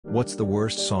What's the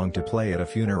worst song to play at a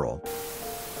funeral?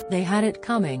 They Had It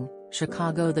Coming,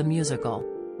 Chicago the Musical.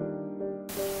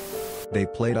 They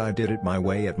played I Did It My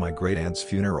Way at my great-aunt's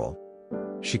funeral.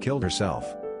 She killed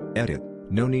herself. Edit,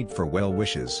 no need for well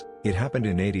wishes, it happened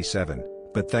in '87,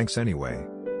 but thanks anyway.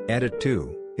 Edit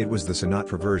 2, it was the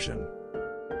Sinatra version.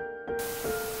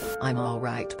 I'm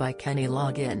Alright by Kenny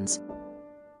Loggins.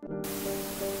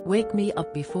 Wake Me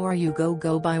Up Before You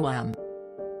Go by Wham.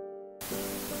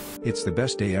 It's the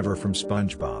Best Day Ever from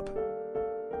SpongeBob.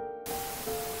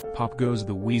 Pop Goes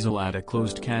the Weasel at a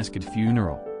Closed Casket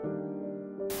Funeral.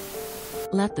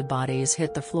 Let the Bodies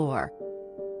Hit the Floor.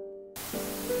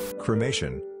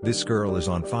 Cremation, This Girl Is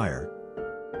on Fire.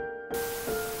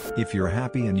 If You're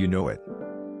Happy and You Know It.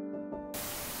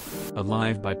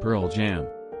 Alive by Pearl Jam.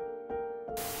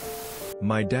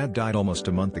 My dad died almost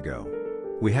a month ago.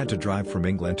 We had to drive from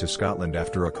England to Scotland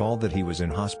after a call that he was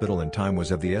in hospital and time was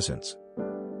of the essence.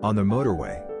 On the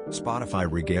motorway,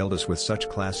 Spotify regaled us with such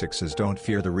classics as Don't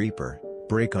Fear the Reaper,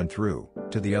 Break On Through,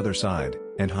 To the Other Side,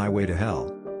 and Highway to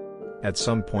Hell. At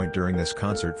some point during this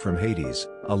concert from Hades,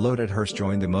 a loaded hearse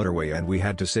joined the motorway and we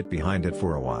had to sit behind it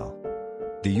for a while.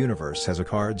 The universe has a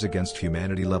Cards Against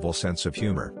Humanity level sense of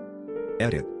humor.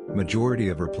 Edit, majority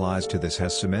of replies to this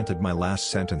has cemented my last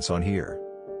sentence on here.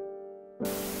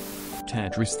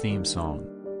 Tetris theme song.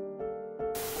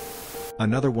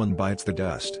 Another one bites the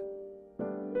dust.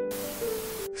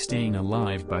 Staying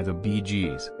Alive by the Bee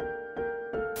Gees.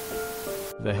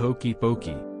 The Hokey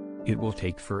Pokey. It will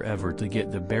take forever to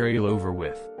get the burial over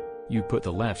with. You put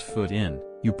the left foot in,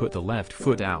 you put the left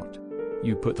foot out.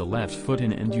 You put the left foot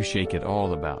in and you shake it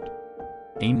all about.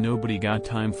 Ain't nobody got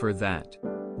time for that.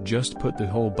 Just put the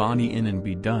whole body in and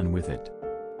be done with it.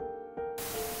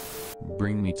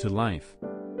 Bring Me to Life.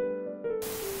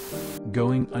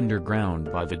 Going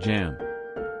Underground by The Jam.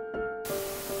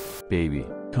 Baby,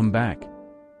 Come Back.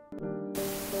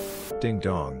 Ding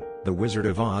Dong, The Wizard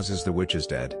of Oz Is the Witch Is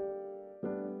Dead.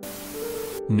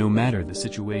 No matter the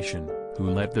situation,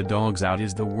 Who Let the Dogs Out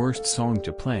is the worst song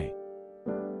to play.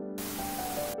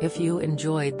 If you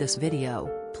enjoyed this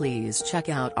video, please check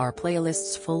out our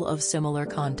playlists full of similar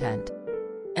content.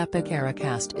 Epic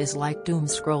Ericast is like doom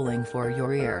scrolling for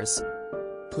your ears.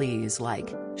 Please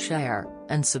like, share,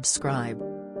 and subscribe.